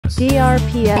Batangas.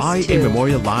 DRPS Buy 2. a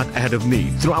memorial lot ahead of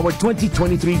need through our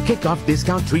 2023 Kickoff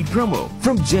Discount Treat promo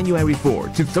from January 4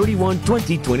 to 31,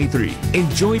 2023.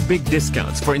 Enjoy big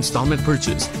discounts for installment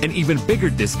purchase and even bigger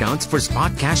discounts for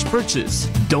spot cash purchase.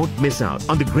 Don't miss out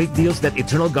on the great deals that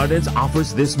Eternal Gardens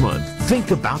offers this month.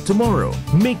 Think about tomorrow.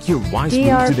 Make your wise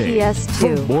move today. DRPS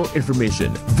For 2. more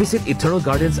information, visit Eternal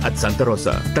Gardens at Santa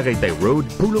Rosa, Tagaytay Road,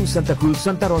 Pulong Santa Cruz,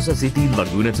 Santa Rosa City,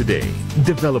 Laguna today.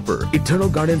 Developer, Eternal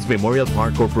Gardens Memorial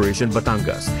Park Corporation,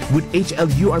 Batangas, with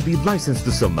HLURB license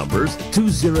to sell numbers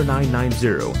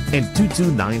 20990 and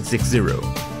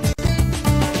 22960.